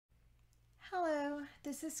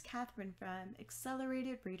this is Catherine from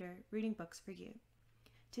Accelerated Reader reading books for you.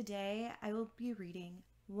 Today I will be reading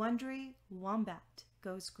Wondery Wombat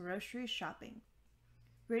Goes Grocery Shopping,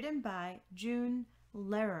 written by June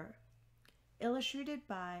Lehrer, illustrated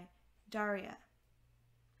by Darya.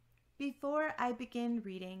 Before I begin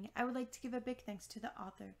reading, I would like to give a big thanks to the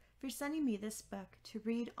author for sending me this book to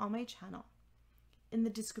read on my channel. In the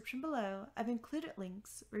description below, I've included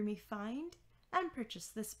links where you may find and purchase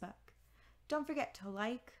this book. Don't forget to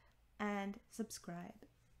like and subscribe.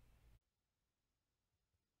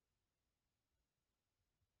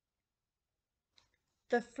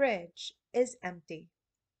 The fridge is empty.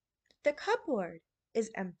 The cupboard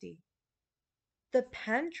is empty. The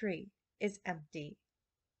pantry is empty.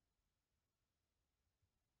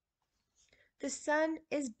 The sun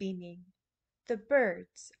is beaming. The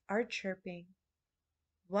birds are chirping.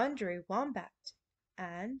 Wondery Wombat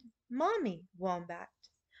and Mommy Wombat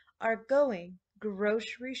are going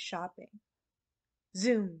grocery shopping.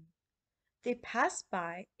 Zoom! They pass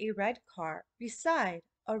by a red car beside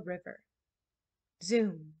a river.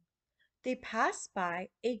 Zoom! They pass by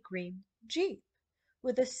a green Jeep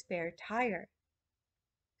with a spare tire.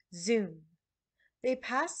 Zoom! They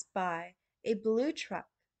pass by a blue truck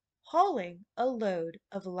hauling a load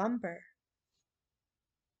of lumber.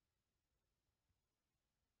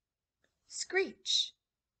 Screech!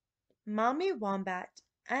 Mommy Wombat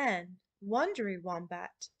and Wondery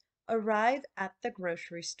Wombat arrive at the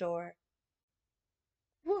grocery store.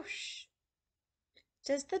 Whoosh!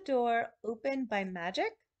 Does the door open by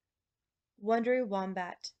magic? Wondery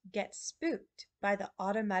Wombat gets spooked by the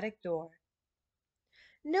automatic door.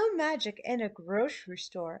 No magic in a grocery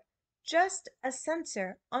store, just a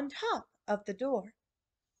sensor on top of the door.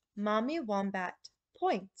 Mommy Wombat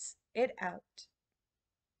points it out.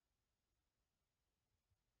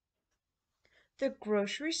 The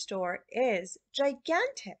grocery store is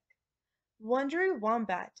gigantic. Wondery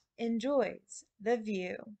Wombat enjoys the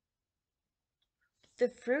view. The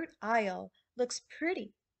fruit aisle looks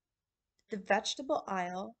pretty. The vegetable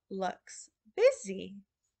aisle looks busy.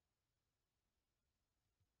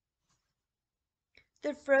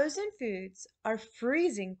 The frozen foods are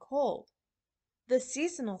freezing cold. The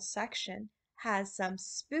seasonal section has some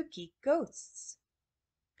spooky ghosts.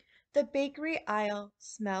 The bakery aisle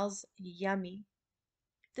smells yummy.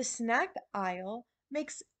 The snack aisle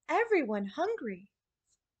makes everyone hungry.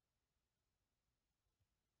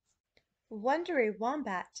 Wondery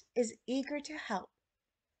Wombat is eager to help.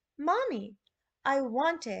 Mommy, I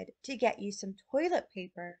wanted to get you some toilet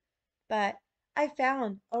paper, but I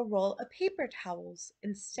found a roll of paper towels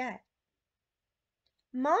instead.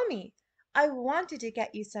 Mommy, I wanted to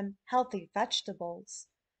get you some healthy vegetables,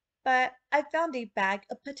 but I found a bag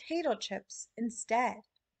of potato chips instead.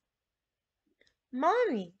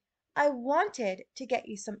 Mommy, I wanted to get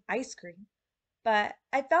you some ice cream, but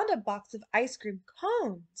I found a box of ice cream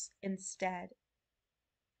cones instead.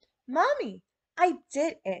 Mommy, I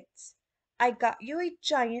did it! I got you a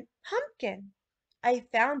giant pumpkin. I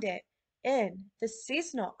found it in the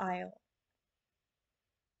seasonal aisle.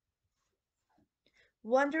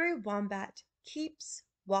 Wondery Wombat keeps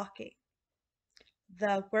walking.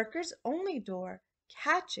 The workers only door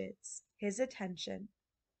catches his attention.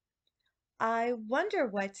 I wonder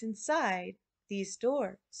what's inside these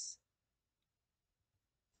doors.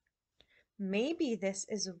 Maybe this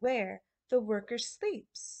is where the worker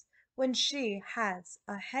sleeps when she has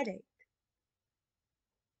a headache.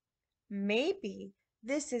 Maybe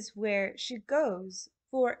this is where she goes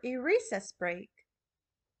for a recess break.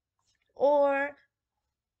 Or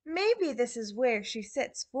maybe this is where she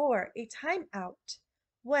sits for a timeout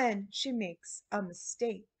when she makes a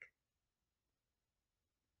mistake.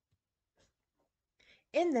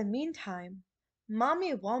 In the meantime,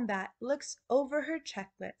 Mommy Wombat looks over her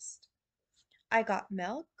checklist. I got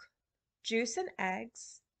milk, juice and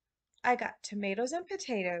eggs. I got tomatoes and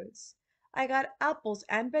potatoes. I got apples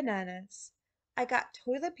and bananas. I got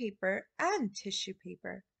toilet paper and tissue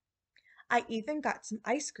paper. I even got some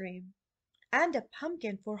ice cream and a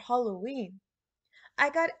pumpkin for Halloween. I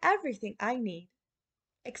got everything I need,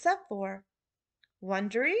 except for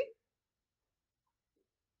Wondery?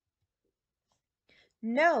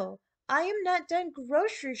 No, I am not done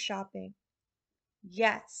grocery shopping.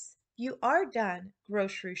 Yes, you are done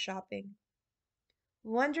grocery shopping.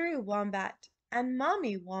 Wondery Wombat and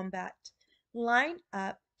Mommy Wombat line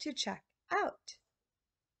up to check out.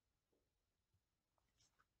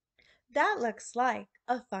 That looks like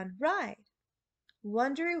a fun ride.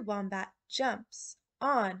 Wondery Wombat jumps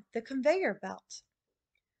on the conveyor belt.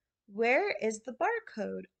 Where is the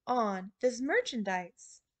barcode on this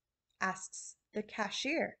merchandise? Asks the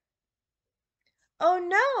cashier. "Oh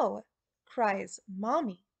no!" cries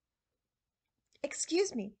Mommy.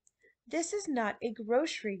 "Excuse me, this is not a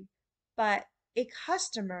grocery, but a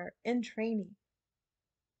customer in training."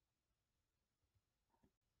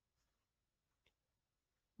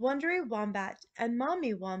 Wondery Wombat and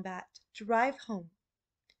Mommy Wombat drive home.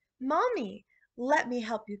 "Mommy, let me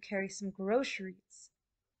help you carry some groceries."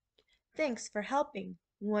 "Thanks for helping,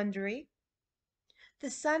 Wondery."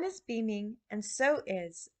 The sun is beaming, and so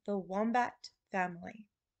is the Wombat family.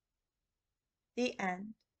 The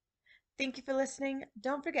end. Thank you for listening.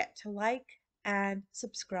 Don't forget to like and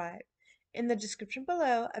subscribe. In the description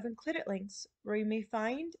below, I've included links where you may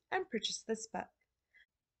find and purchase this book.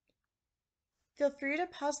 Feel free to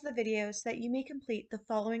pause the video so that you may complete the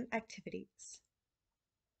following activities.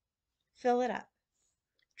 Fill it up.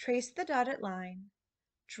 Trace the dotted line.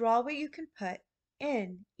 Draw what you can put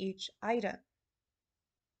in each item.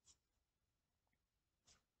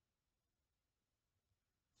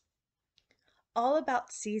 All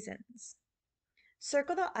about seasons.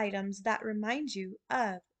 Circle the items that remind you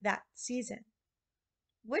of that season.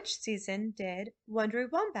 Which season did Wondery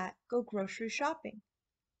Wombat go grocery shopping?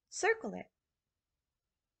 Circle it.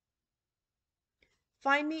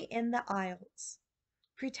 Find me in the aisles.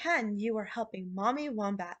 Pretend you are helping Mommy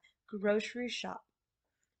Wombat grocery shop.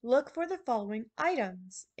 Look for the following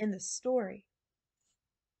items in the story.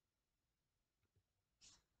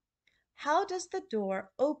 How does the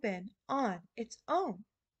door open on its own?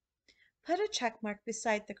 Put a check mark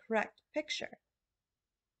beside the correct picture.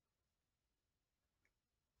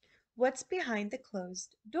 What's behind the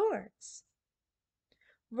closed doors?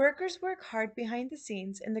 Workers work hard behind the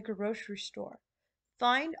scenes in the grocery store.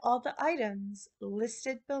 Find all the items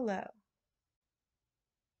listed below.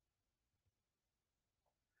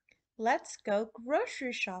 Let's go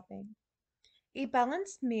grocery shopping. A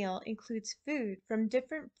balanced meal includes food from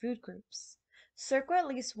different food groups. Circle at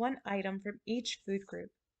least one item from each food group.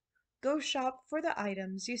 Go shop for the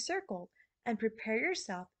items you circled and prepare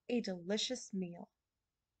yourself a delicious meal.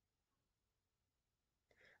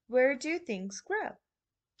 Where do things grow?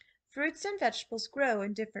 Fruits and vegetables grow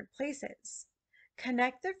in different places.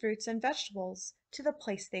 Connect the fruits and vegetables to the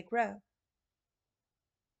place they grow.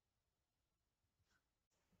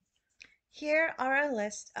 Here are a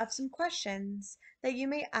list of some questions that you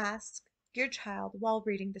may ask your child while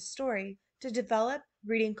reading the story to develop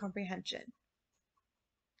reading comprehension.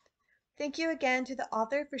 Thank you again to the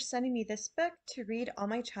author for sending me this book to read on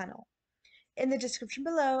my channel. In the description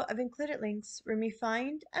below, I've included links where you may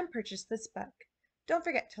find and purchase this book. Don't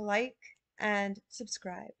forget to like and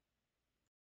subscribe.